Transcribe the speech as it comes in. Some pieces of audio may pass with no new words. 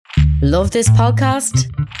Love this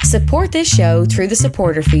podcast? Support this show through the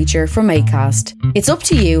supporter feature from Acast. It's up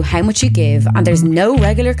to you how much you give and there's no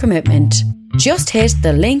regular commitment. Just hit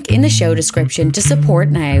the link in the show description to support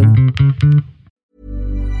now.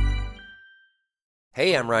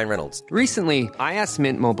 Hey, I'm Ryan Reynolds. Recently, I asked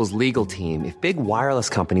Mint Mobile's legal team if big wireless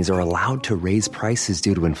companies are allowed to raise prices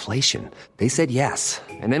due to inflation. They said yes.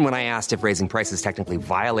 And then when I asked if raising prices technically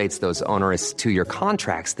violates those onerous two-year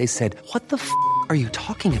contracts, they said, "What the f*** are you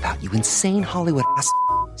talking about, you insane Hollywood ass?"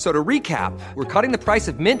 So to recap, we're cutting the price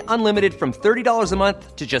of Mint Unlimited from $30 a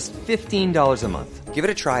month to just $15 a month. Give it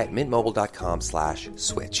a try at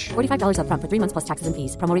mintmobile.com/switch. $45 up front for 3 months plus taxes and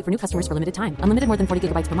fees. Promo rate for new customers for limited time. Unlimited more than 40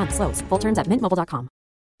 gigabytes per month. Slows full terms at mintmobile.com.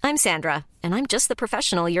 I'm Sandra, and I'm just the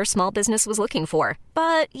professional your small business was looking for.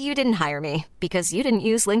 But you didn't hire me because you didn't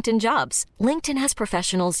use LinkedIn Jobs. LinkedIn has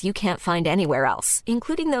professionals you can't find anywhere else,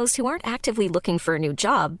 including those who aren't actively looking for a new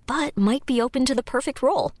job, but might be open to the perfect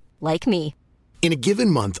role, like me. In a given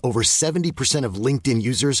month, over 70% of LinkedIn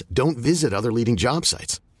users don't visit other leading job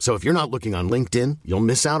sites. So if you're not looking on LinkedIn, you'll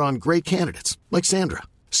miss out on great candidates like Sandra.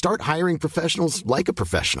 Start hiring professionals like a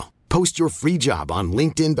professional. Post your free job on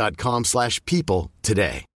linkedin.com/people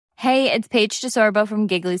today. Hey, it's Paige DeSorbo from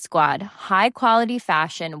Giggly Squad. High quality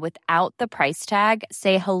fashion without the price tag.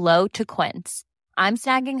 Say hello to Quince. I'm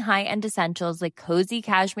snagging high-end essentials like cozy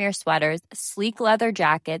cashmere sweaters, sleek leather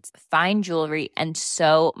jackets, fine jewelry, and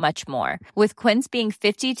so much more. With Quince being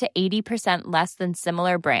 50 to 80% less than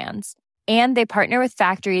similar brands. And they partner with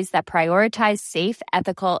factories that prioritize safe,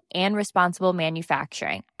 ethical, and responsible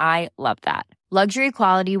manufacturing. I love that. Luxury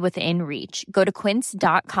quality within reach. Go to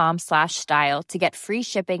quince.com/style to get free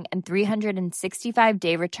shipping and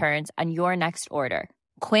 365-day returns on your next order.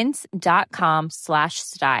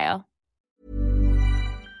 Quince.com/style.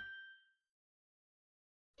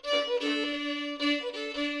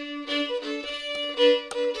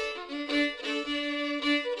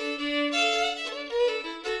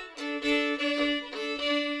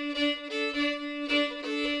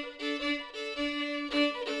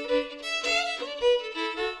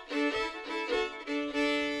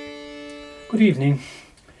 Good evening,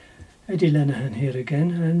 Eddie Lenihan here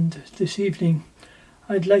again, and this evening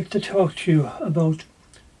I'd like to talk to you about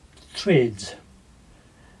trades,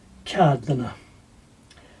 Cardana.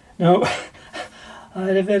 Now, I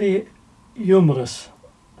had a very humorous,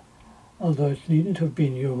 although it needn't have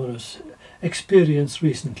been humorous, experience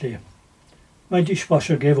recently. My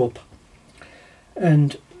dishwasher gave up,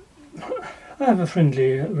 and I have a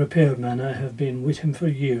friendly repairman. I have been with him for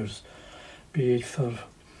years, be it for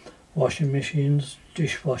washing machines,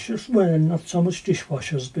 dishwashers, well, not so much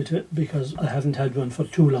dishwashers because I haven't had one for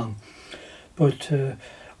too long, but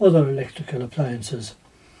other electrical appliances.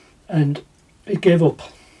 And it gave up,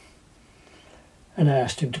 and I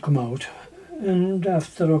asked him to come out, and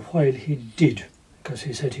after a while he did, because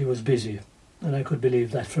he said he was busy, and I could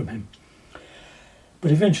believe that from him.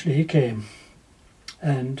 But eventually he came,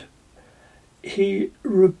 and he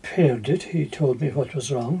repaired it. He told me what was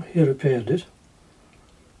wrong. He repaired it,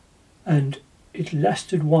 and it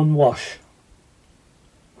lasted one wash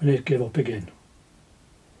when it gave up again.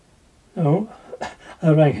 Now, I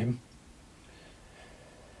rang him,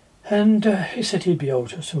 and he said he'd be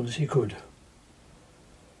out as soon as he could.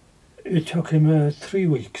 It took him 3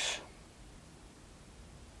 weeks.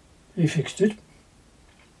 He fixed it.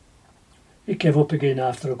 It gave up again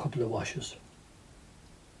after a couple of washes.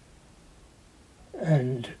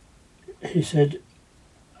 And he said,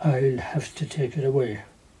 "I'll have to take it away."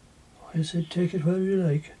 I said, "Take it where you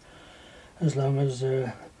like, as long as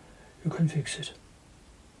you can fix it."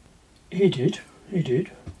 He did,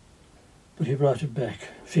 but he brought it back,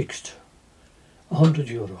 fixed,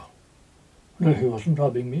 €100. No, he wasn't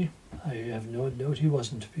robbing me. I have no doubt he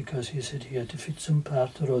wasn't, because he said he had to fit some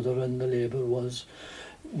part or other, and the labour was,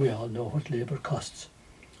 we all know what labour costs.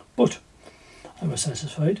 But I was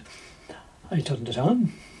satisfied. I turned it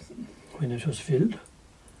on when it was filled,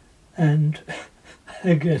 and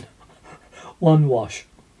again, one wash.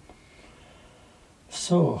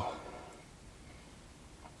 So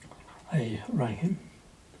I rang him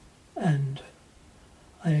and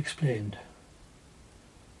I explained,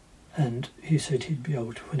 and he said he'd be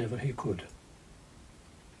out whenever he could.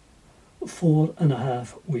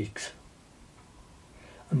 4.5 weeks.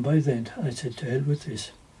 And by then I said, to hell with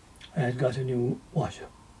this. I had got a new washer.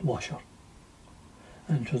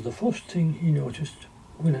 And it was the first thing he noticed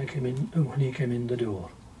when he came in the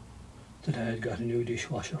door, that I had got a new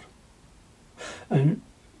dishwasher. And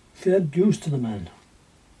fair dues to the man.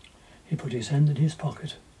 He put his hand in his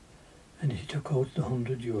pocket and he took out the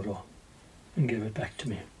 €100 and gave it back to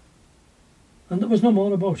me. And there was no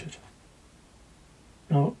more about it.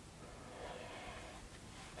 Now,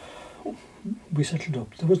 we settled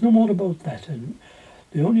up. There was no more about that, and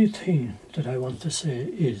the only thing that I want to say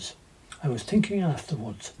is, I was thinking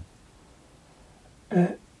afterwards,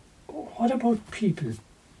 what about people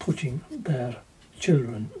putting their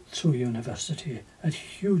children through university at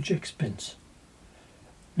huge expense?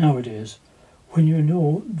 Nowadays, when you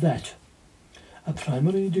know that a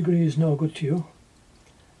primary degree is no good to you,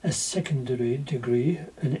 a secondary degree,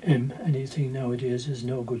 an M, anything nowadays is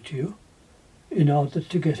no good to you. In order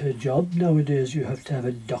to get a job nowadays you have to have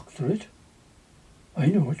a doctorate. I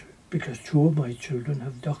know it because 2 of my children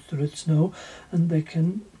have doctorates now, and they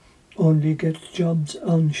can only get jobs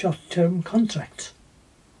on short-term contracts.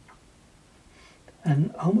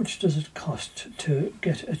 And how much does it cost to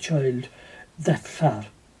get a child that far?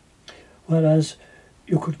 Whereas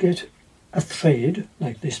you could get a trade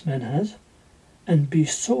like this man has and be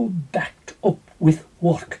so backed up with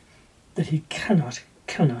work that he cannot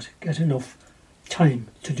get enough time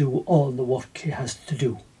to do all the work he has to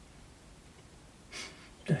do.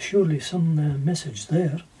 There's surely some message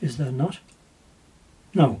there, is there not?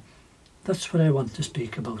 Now, that's what I want to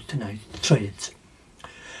speak about tonight, trades.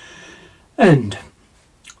 And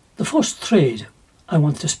the first trade I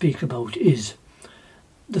want to speak about is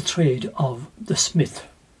the trade of the smith.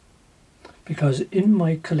 Because in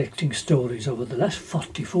my collecting stories over the last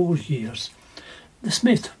 44 years, the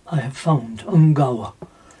smith I have found, Ungawa,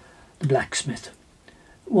 the blacksmith,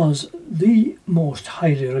 was the most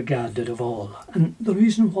highly regarded of all. And the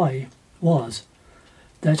reason why was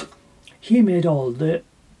that he made all the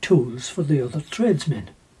tools for the other tradesmen.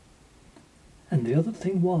 And the other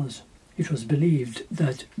thing was, it was believed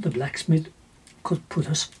that the blacksmith could put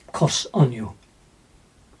a curse on you.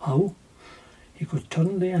 How? He could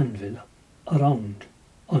turn the anvil around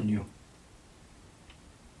on you.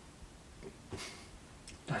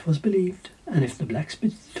 That was believed, and if the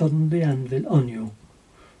blacksmith turned the anvil on you,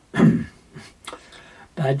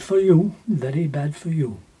 bad for you, very bad for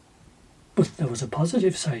you. But there was a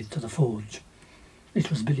positive side to the forge. It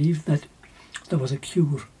was believed that there was a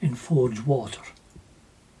cure in forge water.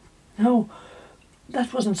 Now,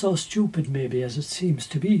 that wasn't so stupid maybe as it seems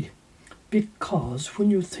to be, because when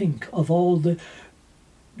you think of all the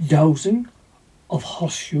dousing of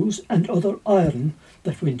horseshoes and other iron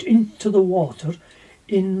that went into the water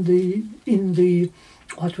in the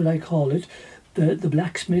what will I call it, the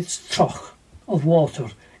blacksmith's trough of water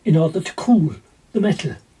in order to cool the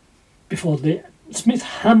metal before the smith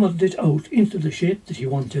hammered it out into the shape that he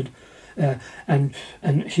wanted, and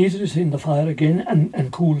heated it in the fire again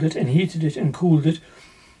and cooled it and heated it and cooled it.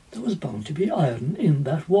 There was bound to be iron in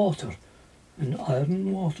that water, and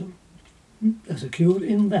iron water, there's a cure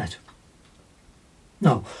in that.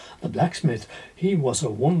 Now, the blacksmith, he was a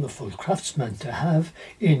wonderful craftsman to have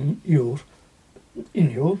in your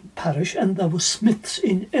parish, and there were smiths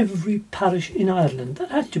in every parish in Ireland. That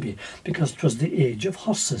had to be, because it was the age of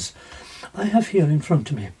horses. I have here in front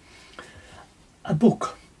of me a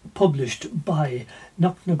book published by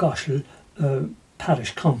Knocknagoshel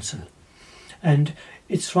Parish Council, and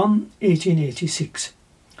it's from 1886.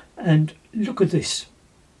 And look at this,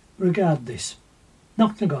 regard this.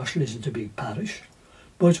 Knocknagoshel isn't a big parish,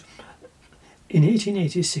 but in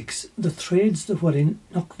 1886 the trades that were in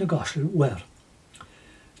Knocknagoshel were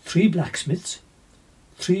 3 blacksmiths,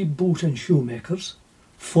 3 boot and shoemakers,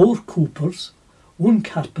 4 coopers, 1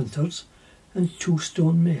 carpenters and 2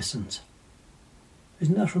 stone masons.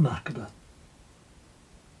 Isn't that remarkable?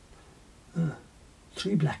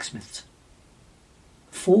 3 blacksmiths,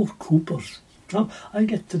 4 coopers. Now, I'll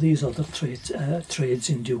get to these other trades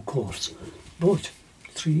in due course, but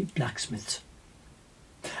 3 blacksmiths.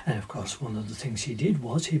 And of course one of the things he did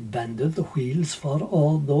was he banded the wheels for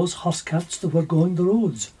all those horse carts that were going the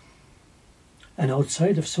roads. And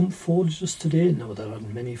outside of some forges today, now there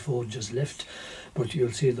aren't many forges left, but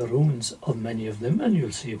you'll see the ruins of many of them, and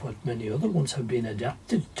you'll see what many other ones have been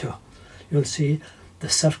adapted to. You'll see the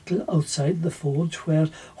circle outside the forge where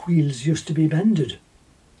wheels used to be banded.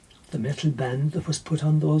 The metal band that was put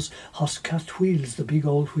on those horse cart wheels, the big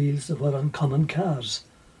old wheels that were on common cars.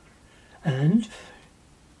 And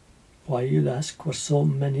why, you'll ask, were so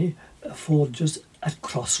many forges at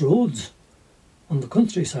crossroads on the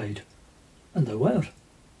countryside? And there were.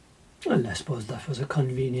 Well, I suppose that was a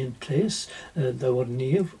convenient place. They were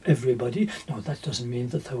near everybody. Now, that doesn't mean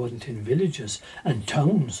that they weren't in villages and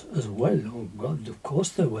towns as well. Oh, God, of course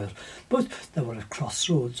they were. But they were at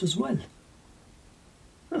crossroads as well.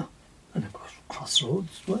 Oh, and of course,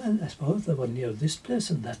 crossroads, well, I suppose they were near this place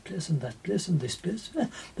and that place and that place and this place.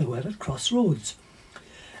 They were at crossroads.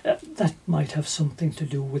 That might have something to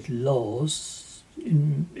do with laws,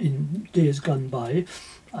 in days gone by,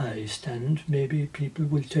 I stand, maybe people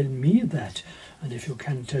will tell me that, and if you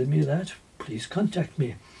can tell me that, please contact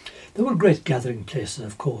me. There were great gathering places,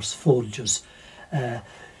 of course, forges. Their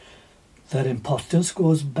importance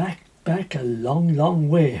goes back a long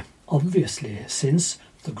way, obviously, since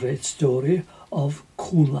the great story of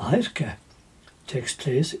Cúl-na-Hairce takes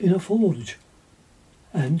place in a forge.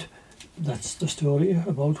 And that's the story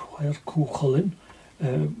about where Cuchulainn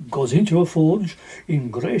goes into a forge in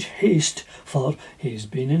great haste, for he's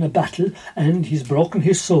been in a battle and he's broken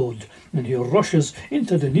his sword, and he rushes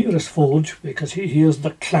into the nearest forge because he hears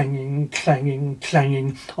the clanging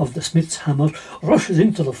of the smith's hammer, rushes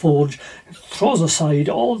into the forge, throws aside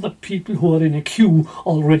all the people who are in a queue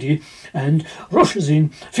already, and rushes in,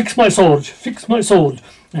 fix my sword.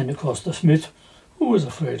 And of course the smith, who was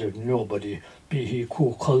afraid of nobody, be he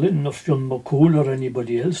Cuchulainn or Fionn McCool or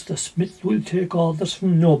anybody else, the smith will take orders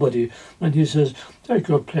from nobody. And he says, take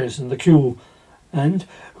your place in the queue. And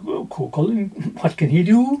Cuchulainn, what can he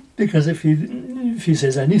do? Because if he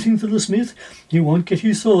says anything to the smith, he won't get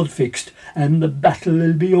his sword fixed, and the battle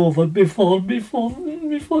will be over before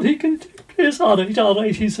he can take place. All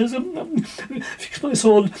right, he says, fix my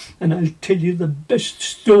sword, and I'll tell you the best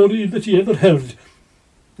story that you ever heard.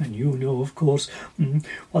 And you know, of course,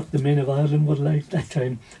 what the men of Ireland were like that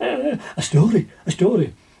time. A story.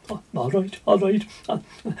 Oh, all right.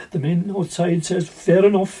 The men outside says, fair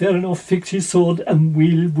enough, fix his sword and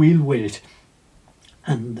we'll wait.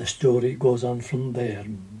 And the story goes on from there.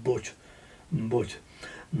 But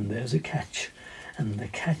there's a catch. And the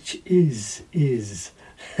catch is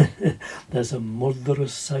there's a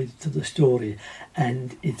murderous side to the story.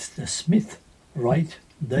 And it's the smith right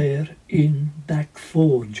there in that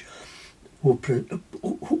forge who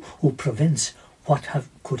prevents what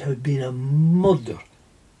could have been a murder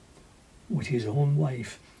with his own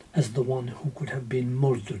wife as the one who could have been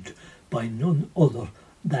murdered by none other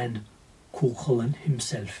than Cuchulainn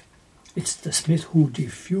himself. It's the smith who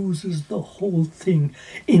diffuses the whole thing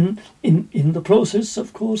in the process,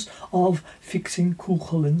 of course, of fixing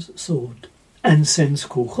Cuchulainn's sword, and sends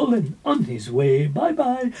Cuchulainn on his way,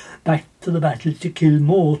 bye-bye, back to the battle to kill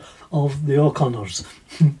more of the O'Connors.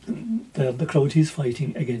 They're the crowd he's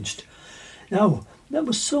fighting against. Now, there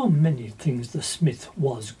were so many things the smith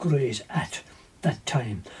was great at that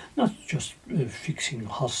time, not just fixing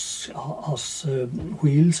horse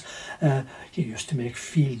wheels. He used to make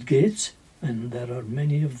field gates, and there are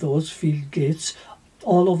many of those field gates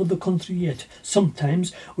all over the country yet,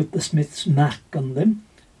 sometimes with the smith's mark on them.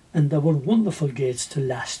 And there were wonderful gates to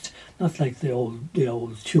last, not like the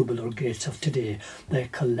old tubular gates of today. They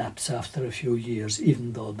collapse after a few years,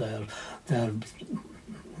 even though they're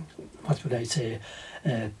what would I say,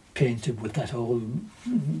 painted with that old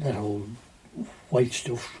white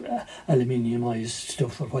stuff, aluminiumized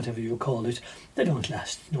stuff, or whatever you call it. They don't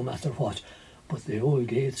last, no matter what. But the old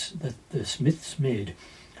gates that the smiths made,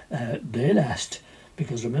 they last,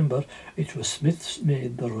 because remember, it was smiths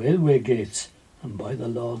made the railway gates. And by the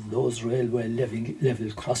Lord, those railway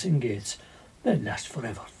level crossing gates, they last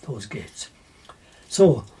forever, those gates.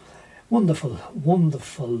 So, wonderful,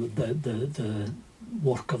 the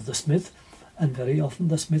work of the smith, and very often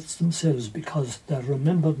the smiths themselves, because they're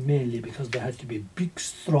remembered mainly because they had to be big,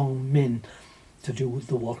 strong men to do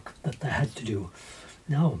the work that they had to do.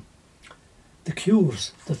 Now, the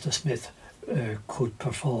cures that the smith could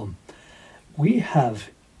perform. We have,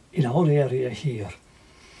 in our area here,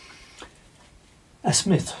 a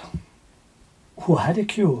smith who had a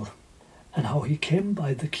cure, and how he came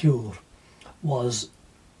by the cure was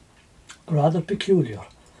rather peculiar,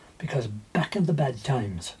 because back in the bad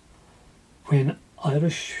times, when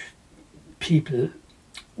Irish people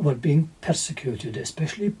were being persecuted,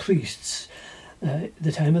 especially priests,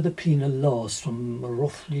 the time of the penal laws from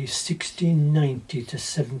roughly 1690 to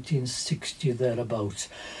 1760 thereabouts,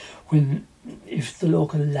 when if the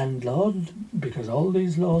local landlord, because all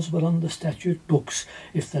these laws were on the statute books,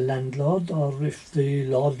 if the landlord or if the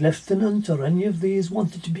Lord Lieutenant or any of these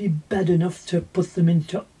wanted to be bad enough to put them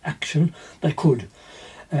into action, they could.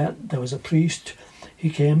 There was a priest, he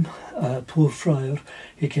came, a poor friar,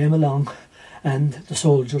 he came along, and the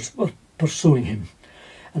soldiers were pursuing him.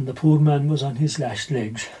 And the poor man was on his last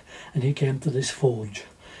legs, and he came to this forge.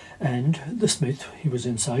 And the smith, he was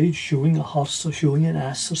inside shoeing a horse or shoeing an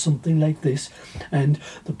ass or something like this, and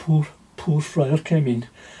the poor friar came in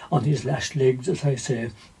on his last legs, as I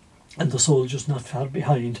say, and the soldiers not far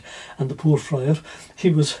behind. And the poor friar,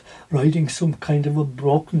 he was riding some kind of a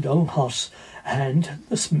broken down horse, and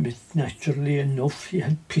the smith, naturally enough, he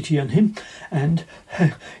had pity on him, and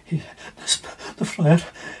the friar,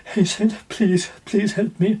 he said, please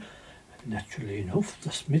help me. Naturally enough,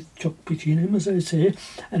 the smith took pity on him, as I say,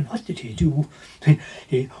 and what did he do?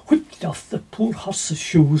 He whipped off the poor horse's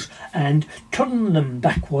shoes and turned them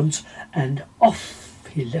backwards, and off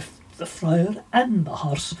he left the friar and the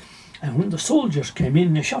horse. And when the soldiers came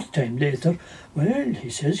in a short time later, well, he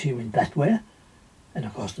says he went that way, and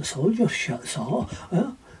of course the soldiers saw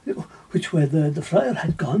which way the friar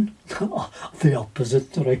had gone, the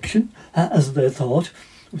opposite direction, as they thought,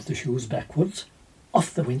 with the shoes backwards.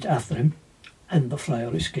 Off they went after him, and the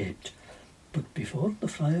friar escaped. But before the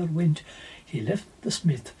friar went, he left the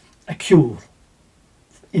smith a cure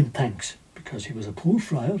in thanks, because he was a poor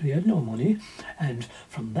friar, he had no money, and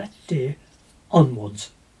from that day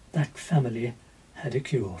onwards, that family had a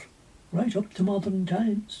cure. Right up to modern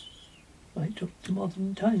times. Right up to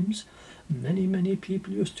modern times. Many, many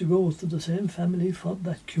people used to go to the same family for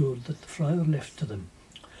that cure that the friar left to them.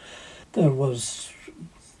 There was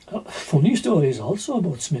funny stories also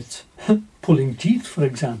about smiths. Pulling teeth, for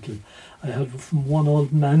example. I heard from one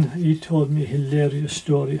old man, he told me a hilarious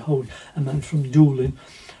story how a man from Doolin,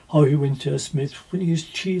 how he went to a smith when his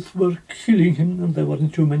teeth were killing him, and there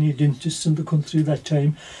weren't too many dentists in the country that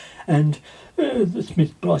time, and the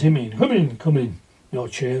smith brought him in. Come in. No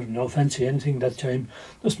chair, no fancy anything that time.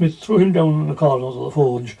 The smith threw him down in the corner of the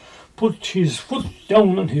forge, put his foot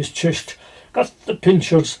down on his chest, got the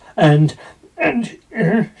pincers, and he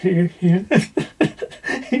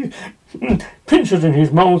pinched in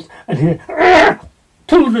his mouth, and he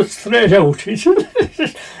pulled it straight out.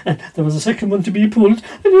 And there was a second one to be pulled,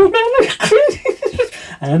 and the man was crazy.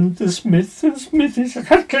 And the smith he said,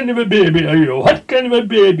 "What kind of a baby are you? What kind of a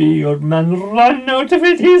baby?" Your man ran out of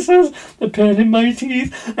it, he says. "The pain in my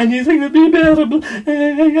teeth, anything would be bearable,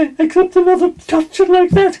 except another torture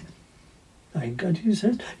like that." Thank God, he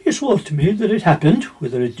says. He swore to me that it happened.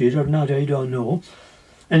 Whether it did or not, I don't know.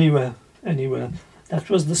 Anyway, that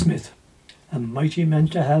was the smith. A mighty man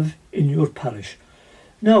to have in your parish.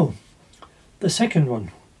 Now, the second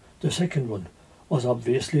one was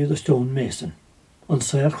obviously the stonemason on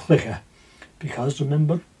Saor Chluiche, because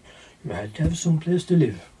remember, you had to have some place to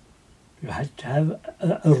live. You had to have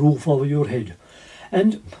a roof over your head.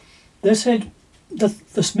 And they said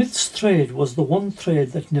that the smith's trade was the one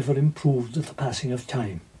trade that never improved with the passing of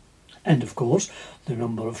time. And of course, the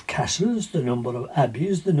number of castles, the number of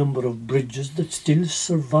abbeys, the number of bridges that still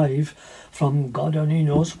survive from God only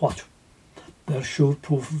knows what. They're sure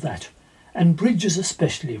proof of that. And bridges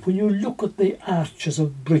especially, when you look at the arches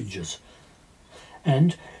of bridges,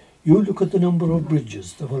 and you look at the number of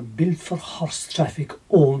bridges that were built for horse traffic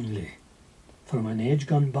only, from an age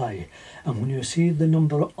gone by, and when you see the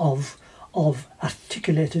number of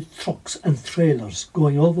articulated trucks and trailers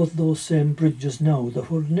going over those same bridges now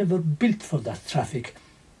that were never built for that traffic,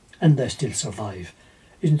 and they still survive.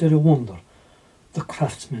 Isn't it a wonder? The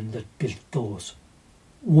craftsmen that built those.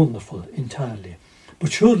 Wonderful entirely.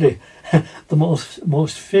 But surely the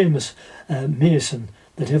most famous mason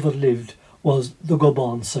that ever lived was the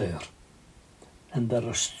Goban Saor. And there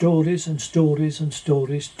are stories and stories and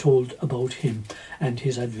stories told about him and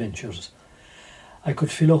his adventures. I could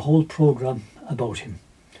fill a whole programme about him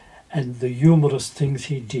and the humorous things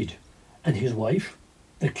he did. And his wife,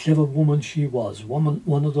 the clever woman she was.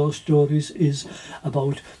 One of those stories is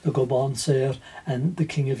about the Goban Saor and the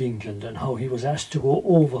King of England, and how he was asked to go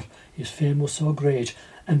over, his fame was so great,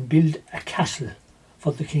 and build a castle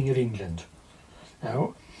for the King of England.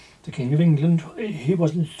 Now, the King of England, he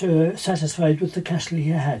wasn't satisfied with the castle he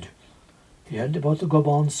had. He heard about the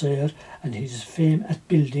Goban Saor and his fame at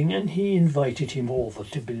building, and he invited him over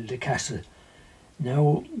to build a castle.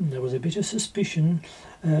 Now, there was a bit of suspicion.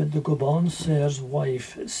 The Goban Saor's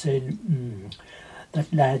wife said,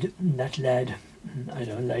 that lad, I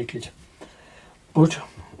don't like it. But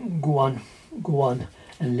go on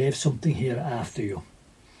and leave something here after you.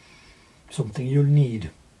 Something you'll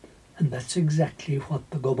need. And that's exactly what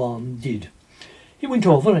the Goban did. He went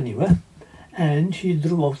over anyway, and he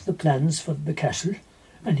drew out the plans for the castle,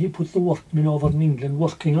 and he put the workmen over in England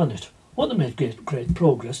working on it. Well, they made great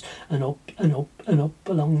progress, and up and up and up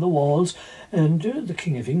along the walls, and the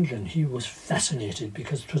King of England, he was fascinated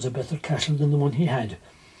because it was a better castle than the one he had.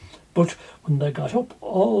 But when they got up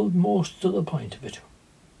almost to the point of it,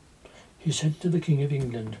 he said to the King of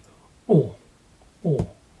England, Oh, we're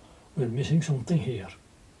missing something here.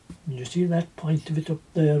 You see that point of it up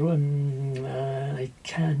there? I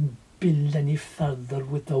can't build any further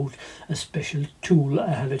without a special tool I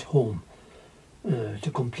have at home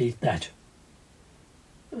to complete that.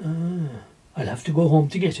 I'll have to go home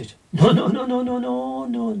to get it. No.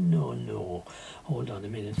 Hold on a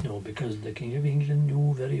minute, no, because the King of England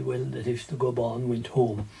knew very well that if the Goban went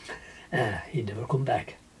home, he'd never come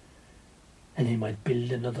back. and he might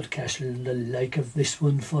build another castle the like of this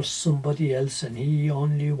one for somebody else, and he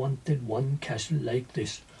only wanted one castle like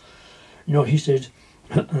this. No, he said,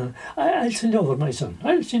 I'll send over my son,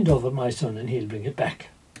 and he'll bring it back.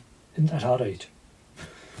 Isn't that all right?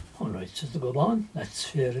 All right, says the Goban, that's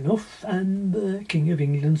fair enough, and the King of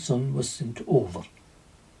England's son was sent over.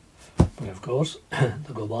 But of course,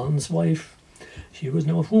 the Goban's wife, she was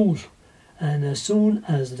no fool, and as soon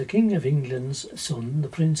as the King of England's son, the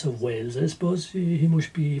Prince of Wales, I suppose he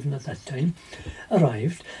must be even at that time,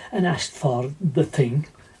 arrived and asked for the thing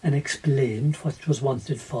and explained what was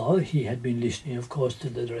wanted for, he had been listening, of course, to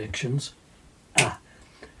the directions.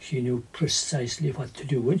 She knew precisely what to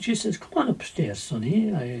do, and she says, come on upstairs,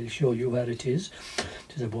 sonny, I'll show you where it is.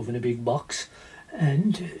 It is above in a big box,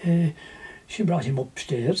 and she brought him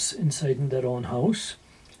upstairs inside in their own house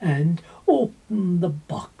and opened the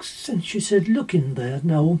box, and she said, look in there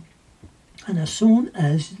now. And as soon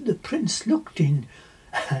as the prince looked in,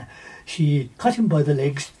 she caught him by the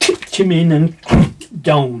legs, tipped him in, and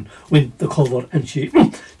down went the cover, and she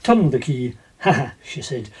tongued the key. Ha, she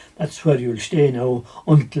said, that's where you'll stay now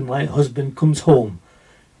until my husband comes home.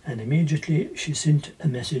 And immediately she sent a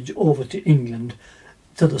message over to England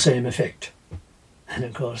to the same effect. And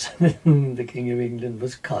of course, the King of England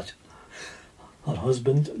was caught. Her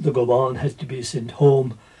husband, the Goban, had to be sent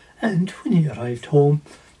home, and when he arrived home,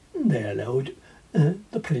 they allowed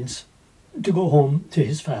the prince to go home to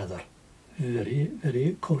his father. Very,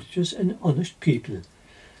 very courteous and honest people.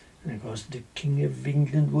 And of course the King of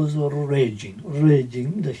England was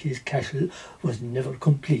raging that his castle was never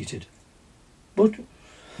completed. But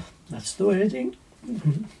that's the way I think.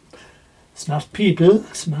 Smart people,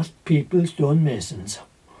 stonemasons.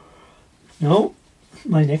 Now,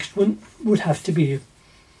 my next one would have to be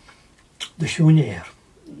the shoenaire,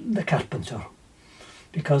 the carpenter.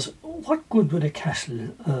 Because what good would a castle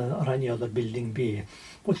or any other building be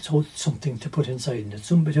without something to put inside it,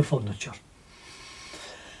 some bit of furniture?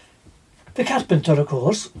 The carpenter, of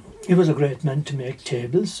course, he was a great man to make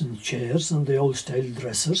tables and chairs and the old-style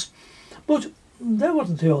dressers, but they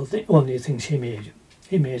weren't the only things he made.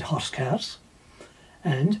 He made horse cars,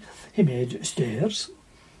 and he made stairs,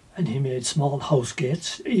 and he made small house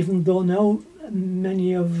gates, even though now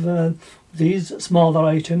many of these smaller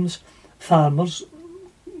items, farmers,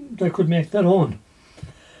 they could make their own.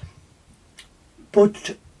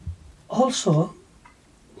 But also,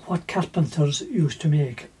 what carpenters used to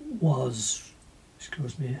make was,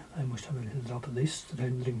 excuse me, I must have a little drop of this that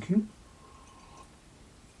I'm drinking.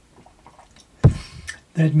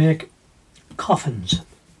 They'd make coffins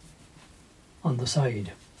on the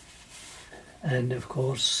side, and of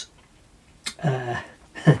course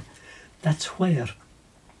that's where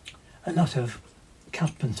a lot of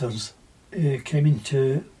carpenters came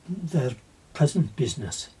into their present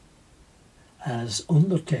business as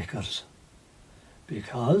undertakers,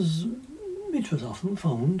 because it was often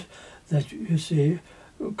found that, you see,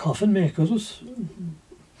 coffin makers,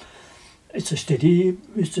 it's a steady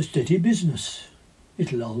business.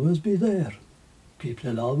 It'll always be there.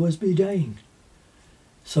 People will always be dying.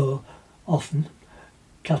 So often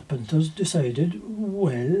carpenters decided,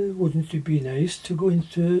 well, wouldn't it be nice to go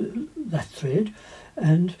into that trade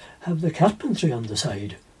and have the carpentry on the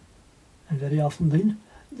side? And very often then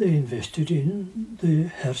they invested in the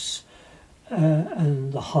hearse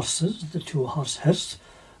and the horses, the 2-horse hearse,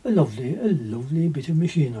 a lovely bit of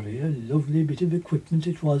machinery, a lovely bit of equipment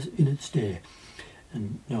it was in its day.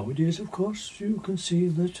 And nowadays, of course, you can see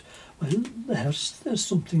that, well, the hearse, there's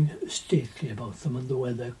something stately about them and the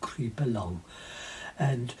way they creep along.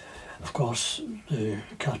 And, of course, the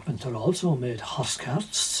carpenter also made horse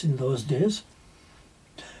carts in those days.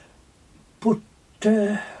 But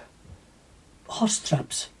horse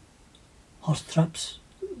traps,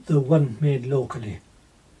 they weren't made locally.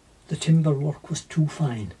 The timber work was too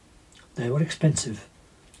fine. They were expensive.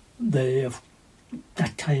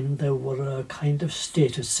 That time they were a kind of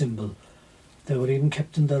status symbol. They were even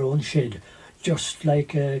kept in their own shed, just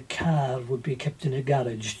like a car would be kept in a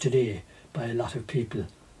garage today by a lot of people.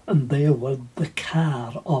 And they were the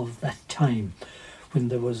car of that time, when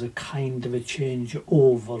there was a kind of a change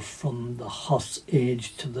over from the horse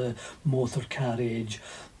age to the motor car age.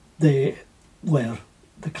 They were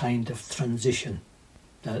the kind of transition,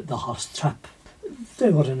 the horse trap.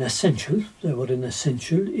 They were an essential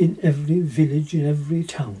in every village, in every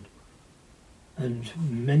town. And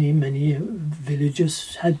many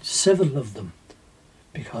villages had several of them,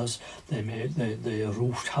 because they made the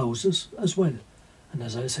roofed houses as well. And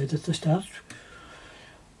as I said at the start,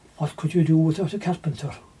 what could you do without a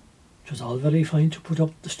carpenter? It was all very fine to put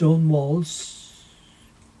up the stone walls,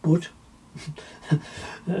 but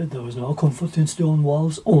There was no comfort in stone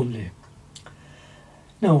walls only.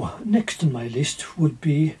 Now, next on my list would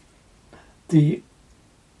be the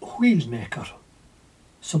wheelmaker.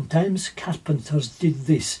 Sometimes carpenters did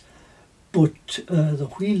this, but the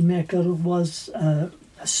wheelmaker was a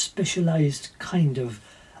specialised kind of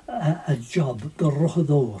a job, the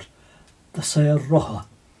rochador, the sair rocha.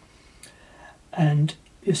 And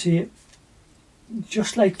you see,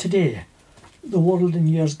 just like today, the world in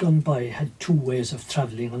years gone by had two ways of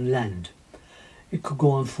travelling on land. It could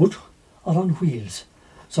go on foot or on wheels.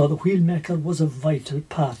 So the wheelmaker was a vital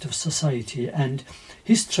part of society, and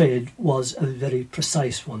his trade was a very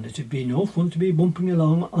precise one. It would be no fun to be bumping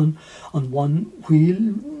along on one wheel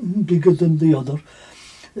bigger than the other,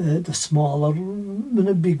 the smaller than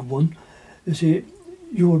a big one. You see,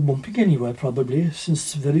 you were bumping anywhere probably,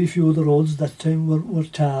 since very few of the roads that time were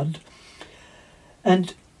tarred.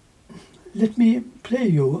 And let me play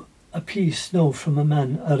you a piece now from a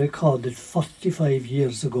man I recorded 45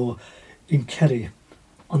 years ago in Kerry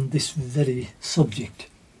on this very subject.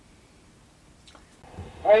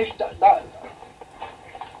 That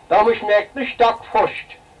must make the stock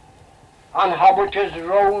first, and how it is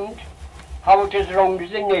round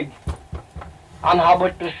as the neck, and how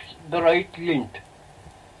it is the right length.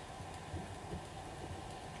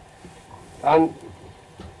 And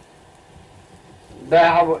they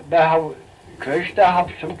have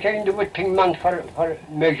some kind of a thing, man, for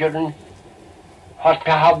measuring, for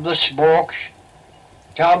to have the spokes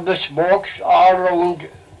all round,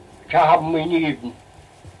 to have them in even.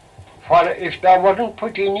 For if they weren't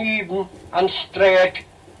put in even and straight,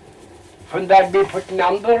 when they'd be putting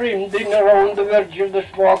on the rim then around the verge of the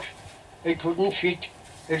spokes, it wouldn't fit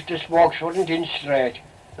if the spokes weren't in straight.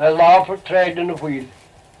 The law for trade in a wheel,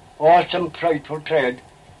 or some frightful trade.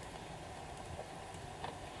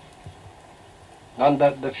 And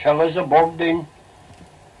the fellows above then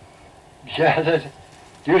said that,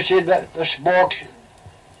 you see that the spokes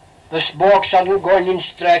aren't going in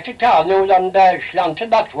straight at all, no, and they're slanted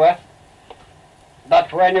that way.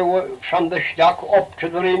 That way from the stock up to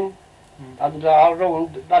the rim, and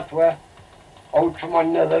around that way, out from one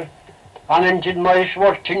another. And into my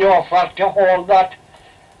working off for to hold that,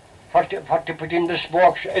 for to put in the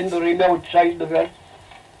spokes in the rim outside the well,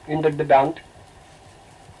 into the band.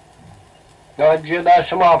 Now, there's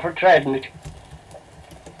some offer trading it.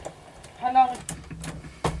 Hello.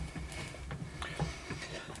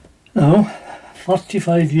 Now,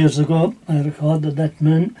 45 years ago, I recorded that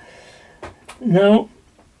man. Now,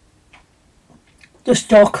 the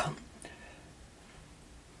stock,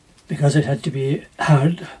 because it had to be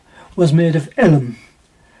hard, was made of elm,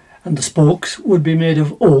 and the spokes would be made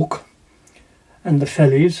of oak, and the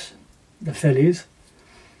fellies,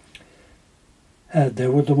 they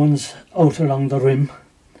were the ones out along the rim.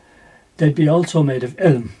 They'd be also made of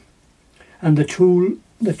elm, and the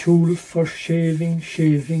tool for shaving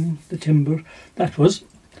the timber, that was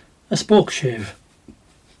a spoke shave.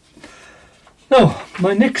 Now,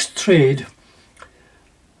 my next trade,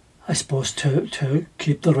 I suppose to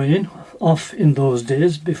keep the rain off in those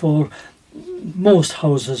days before most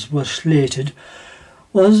houses were slated,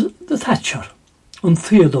 was the thatcher on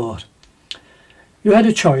Theodore. You had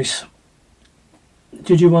a choice.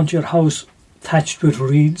 Did you want your house thatched with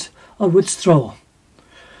reeds or with straw?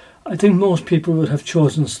 I think most people would have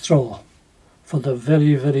chosen straw for the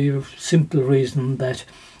very, very simple reason that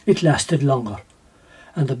it lasted longer.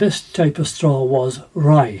 And the best type of straw was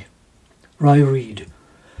rye reed.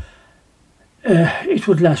 It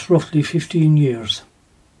would last roughly 15 years.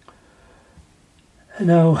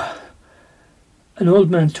 Now, an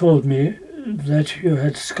old man told me that you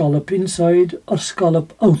had scallop inside or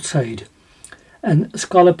scallop outside, and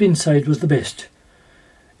scallop inside was the best.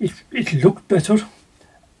 It looked better,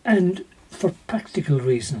 and for practical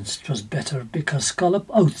reasons it was better, because scallop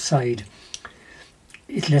outside,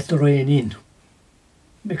 it let the rain in,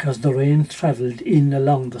 because the rain travelled in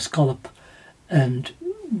along the scallop, and,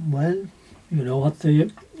 well, you know what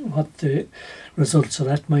the results of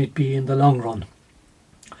that might be in the long run.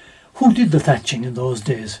 Who did the thatching in those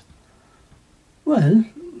days? Well,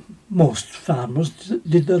 most farmers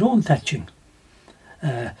did their own thatching.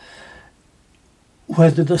 Where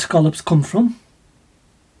did the scallops come from?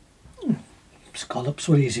 Scallops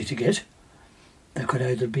were easy to get. They could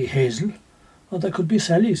either be hazel or they could be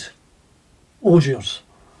sallies, osiers.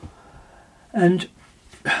 And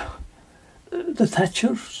the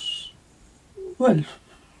thatchers, well,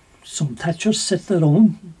 some thatchers set their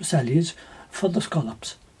own sallies for the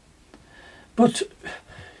scallops. But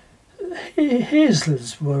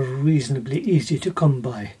hazels were reasonably easy to come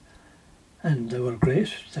by, and they were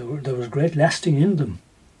great. There was great lasting in them.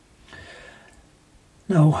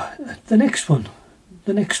 Now, the next one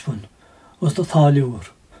was the Thalur.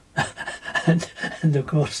 and of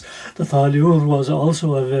course, the Thalur was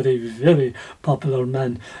also a very, very popular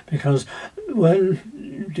man because, well,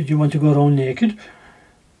 did you want to go around naked?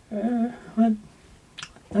 Well,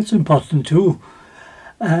 that's important too.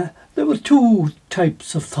 There were two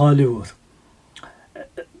types of Thalur.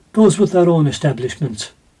 Those with their own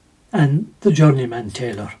establishments and the journeyman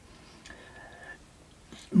tailor.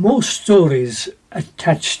 Most stories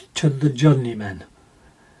attached to the journeyman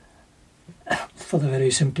for the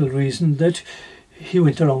very simple reason that he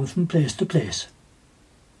went around from place to place,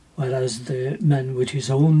 whereas the man with his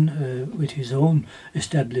own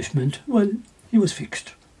establishment, well, he was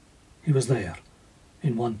fixed. He was there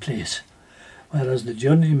in one place, whereas the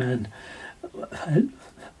journeyman, well,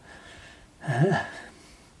 I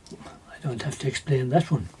don't have to explain that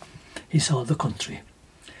one. He saw the country.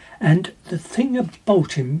 And the thing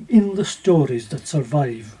about him in the stories that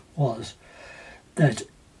survive was that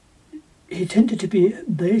they tended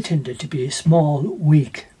to be small,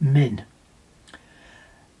 weak men.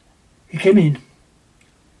 He came in,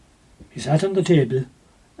 he sat on the table,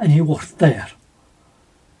 and he worked there.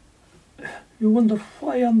 You wonder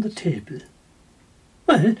why on the table?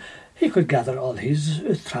 Well, he could gather all his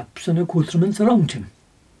traps and accoutrements around him.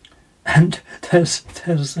 And there's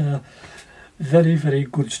very, very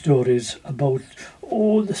good stories about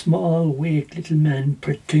the small, weak little man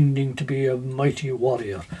pretending to be a mighty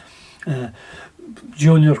warrior.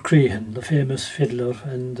 Junior Crehan, the famous fiddler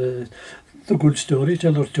and the good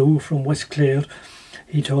storyteller too from West Clare,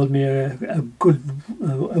 he told me a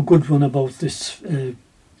good one about this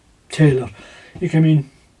tailor. He came in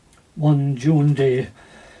one June day.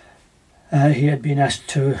 He had been asked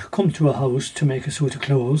to come to a house to make a suit of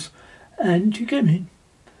clothes, and he came in,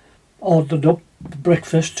 ordered up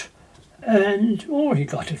breakfast, and he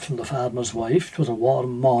got it from the farmer's wife. It was a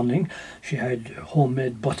warm morning. She had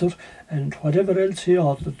homemade butter and whatever else he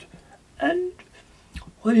ordered. And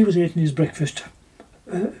while he was eating his breakfast,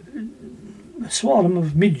 a swarm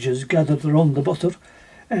of midges gathered around the butter,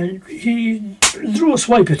 and he threw a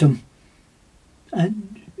swipe at them,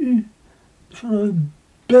 and sort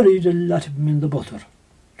of buried a lot of them in the butter.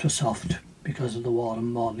 It was soft because of the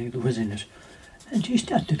warm morning that was in it. And he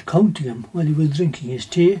started counting them while he was drinking his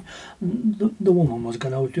tea. The woman was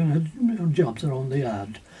gone out doing her jobs around the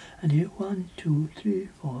yard. And he 1, 2, 3,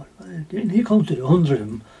 4, 5, and he counted 100 of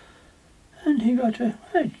them. And he got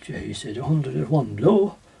he said 100 at one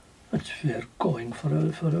blow. That's fair going for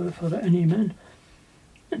any man.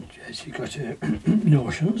 And yes, he got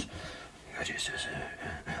notions. He says,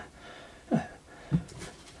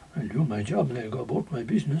 I'll do my job and I'll go about my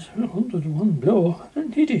business. 100 at one blow.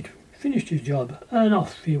 And he did. Finished his job and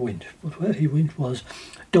off he went. But where he went was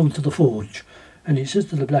down to the forge, and he says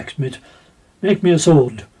to the blacksmith, "Make me a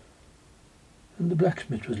sword." And the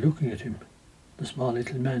blacksmith was looking at him, the small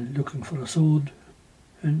little man looking for a sword,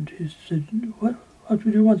 and he said, what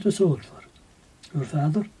would you want a sword for? Your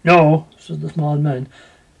father? No, said the small man,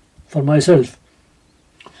 for myself.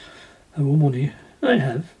 How money? I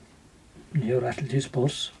have. And he rattled his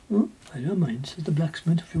purse. Oh, I don't mind, said the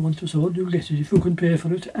blacksmith. If you want a sword, you'll get it if you can pay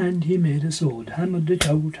for it. And he made a sword, hammered it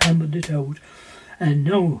out. And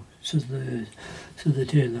now, says the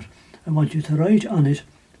tailor, I want you to write on it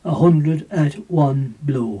 100 at one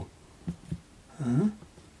blow.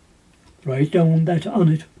 Write down that on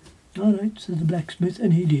it. All right, said the blacksmith,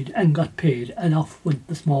 and he did, and got paid, and off went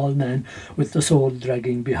the small man with the sword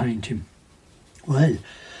dragging behind him. Well,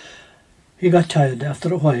 he got tired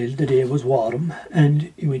after a while. The day was warm,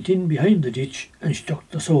 and he went in behind the ditch and stuck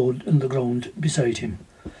the sword in the ground beside him.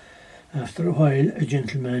 After a while, a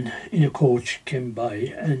gentleman in a coach came by,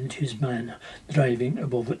 and his man driving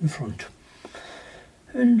above it in front.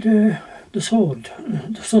 And the sword,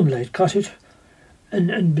 the sunlight caught it,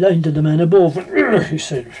 and blinded the man above, he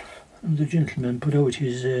said. And the gentleman put out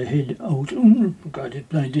his head out. God, it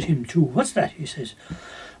blinded him too. What's that? He says.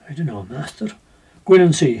 I don't know, master. Go in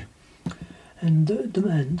and see. And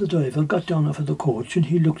the driver, got down off of the coach, and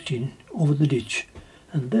he looked in over the ditch,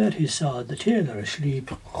 and there he saw the tailor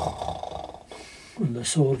asleep, and the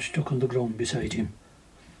sword stuck on the ground beside him.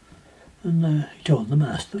 And he told the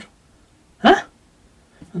master. Huh?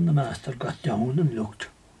 And the master got down and looked.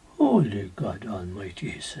 Holy God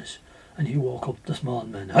Almighty, he says. And he woke up the small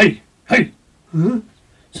man. Hey! Huh?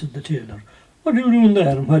 Said the tailor. What are you doing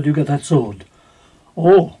there, and where do you get that sword?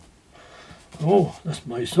 Oh, that's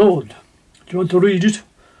my sword. Do you want to read it?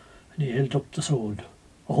 And he held up the sword.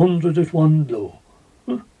 100 at one blow.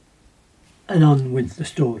 And on went the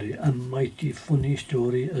story, a mighty funny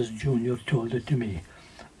story as Junior told it to me.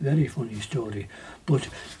 Very funny story, but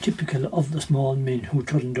typical of the small men who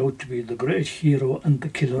turned out to be the great hero and the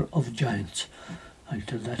killer of giants. I'll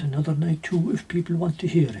tell that another night too if people want to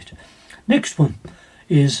hear it. Next one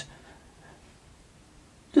is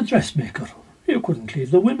the dressmaker. You couldn't leave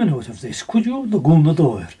the women out of this, could you? The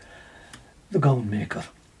Gúnadáir, the gown maker.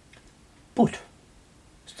 But,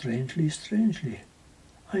 strangely,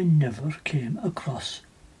 I never came across,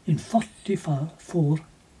 in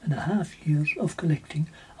 44.5 years of collecting,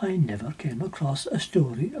 I never came across a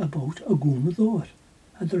story about a Gúnadáir,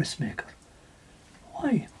 a dressmaker.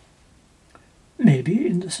 Why? Maybe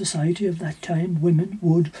in the society of that time women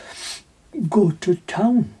would go to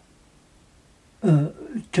town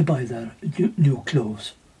to buy their new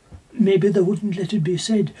clothes. Maybe they wouldn't let it be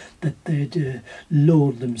said that they'd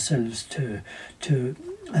lowered themselves to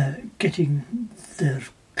getting their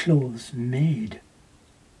clothes made.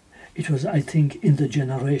 It was, I think, in the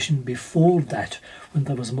generation before that, when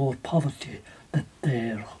there was more poverty, that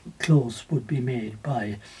their clothes would be made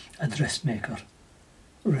by a dressmaker.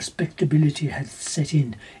 Respectability had set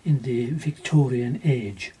in the Victorian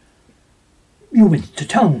age. You went to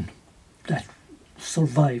town. That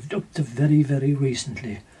survived up to very, very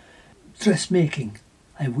recently. Dressmaking,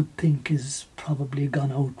 I would think, is probably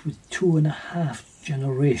gone out with 2.5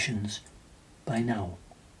 generations by now.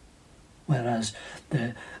 Whereas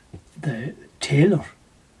the tailor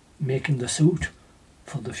making the suit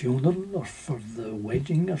for the funeral or for the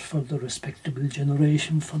wedding or for the respectable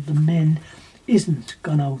generation for the men isn't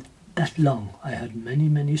gone out that long. I had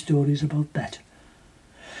many stories about that.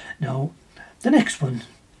 Now, the next one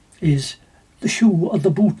is the shoe or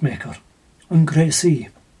the boot maker, an gréasí.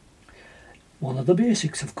 One of the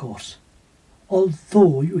basics, of course.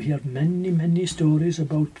 Although you hear many stories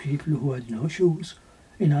about people who had no shoes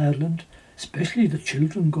in Ireland, especially the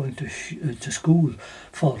children going to school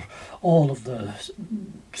for all of the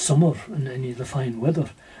summer and any of the fine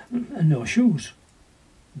weather, and no shoes.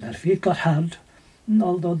 Their feet got hard, and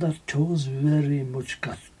although their toes very much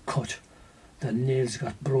got cut, their nails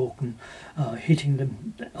got broken, hitting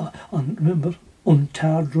them on, remember,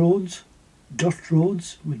 untarred roads, dirt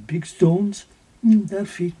roads with big stones. Their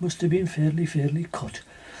feet must have been fairly cut.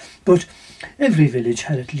 But every village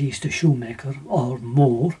had at least a shoemaker or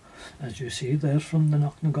more, as you see there from the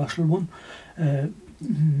Knocknagoshel one,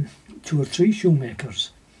 2 or 3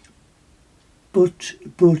 shoemakers. But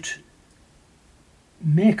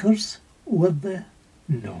makers, were there?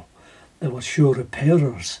 No. There were shoe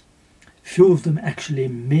repairers. Few of them actually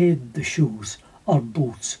made the shoes or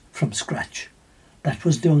boots from scratch. That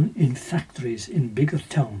was done in factories in bigger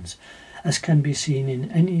towns, as can be seen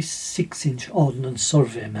in any 6-inch Ordnance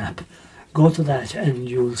Survey map. Go to that and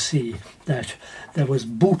you'll see that there was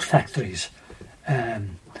boot factories.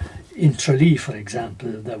 In Tralee, for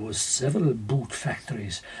example, there was several boot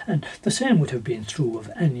factories, and the same would have been true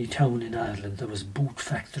of any town in Ireland. There was boot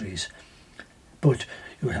factories. But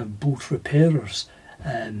you have boot repairers,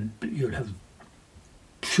 you'll have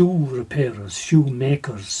shoe repairers,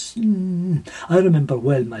 shoemakers. I remember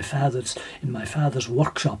well in my father's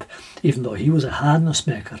workshop, even though he was a harness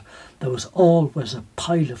maker, there was always a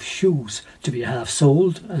pile of shoes to be half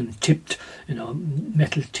soled and tipped,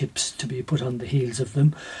 metal tips to be put on the heels of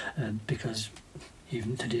them, because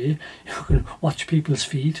even today you can watch people's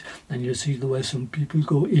feet and you see the way some people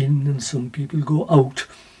go in and some people go out.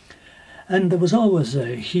 And there was always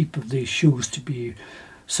a heap of these shoes to be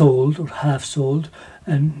sold or half sold,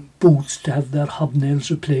 and boots to have their hobnails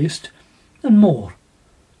replaced, and more.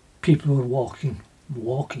 People were walking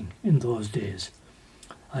in those days.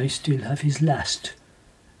 I still have his last,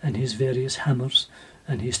 and his various hammers,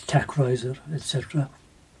 and his tack riser, etc.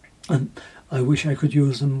 And I wish I could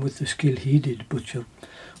use them with the skill he did, but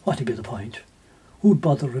what'd be the point? Who'd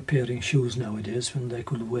bother repairing shoes nowadays when they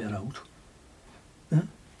could wear out?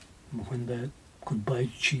 When they could buy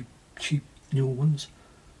cheap new ones?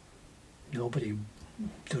 Nobody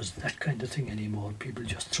does that kind of thing anymore. People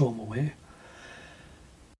just throw them away.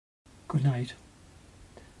 Good night,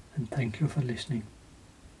 and thank you for listening.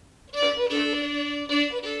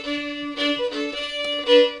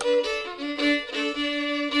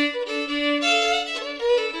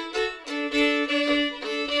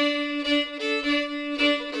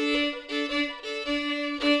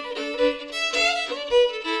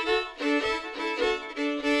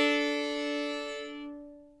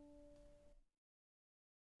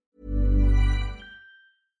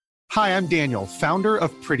 Hi, I'm Daniel, founder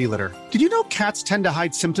of Pretty Litter. Did you know cats tend to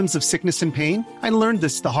hide symptoms of sickness and pain? I learned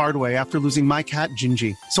this the hard way after losing my cat,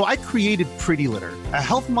 Gingy. So I created Pretty Litter, a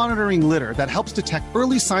health monitoring litter that helps detect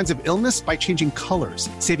early signs of illness by changing colors,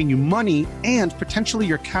 saving you money and potentially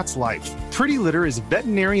your cat's life. Pretty Litter is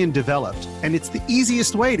veterinarian developed, and it's the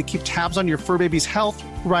easiest way to keep tabs on your fur baby's health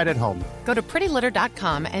right at home. Go to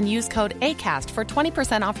prettylitter.com and use code ACAST for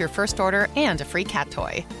 20% off your first order and a free cat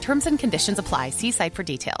toy. Terms and conditions apply. See site for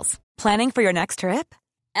details. Planning for your next trip?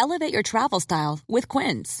 Elevate your travel style with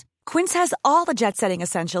Quince. Quince has all the jet-setting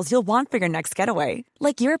essentials you'll want for your next getaway,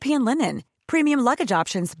 like European linen, premium luggage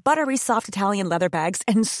options, buttery soft Italian leather bags,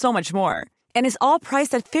 and so much more. And is all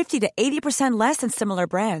priced at 50 to 80% less than similar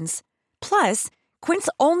brands. Plus, Quince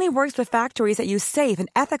only works with factories that use safe and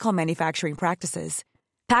ethical manufacturing practices.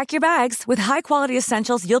 Pack your bags with high-quality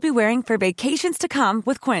essentials you'll be wearing for vacations to come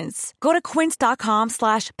with Quince. Go to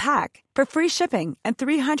quince.com/pack for free shipping and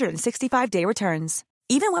 365-day returns.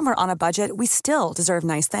 Even when we're on a budget, we still deserve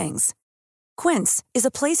nice things. Quince is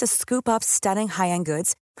a place to scoop up stunning high-end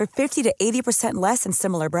goods for 50 to 80% less than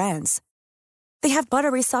similar brands. They have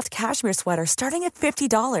buttery soft cashmere sweaters starting at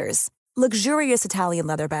 $50, luxurious Italian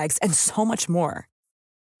leather bags, and so much more.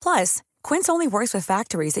 Plus, Quince only works with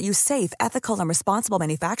factories that use safe, ethical, and responsible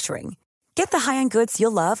manufacturing. Get the high-end goods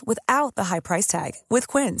you'll love without the high price tag with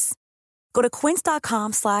Quince. Go to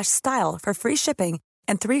quince.com/style for free shipping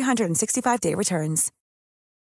and 365-day returns.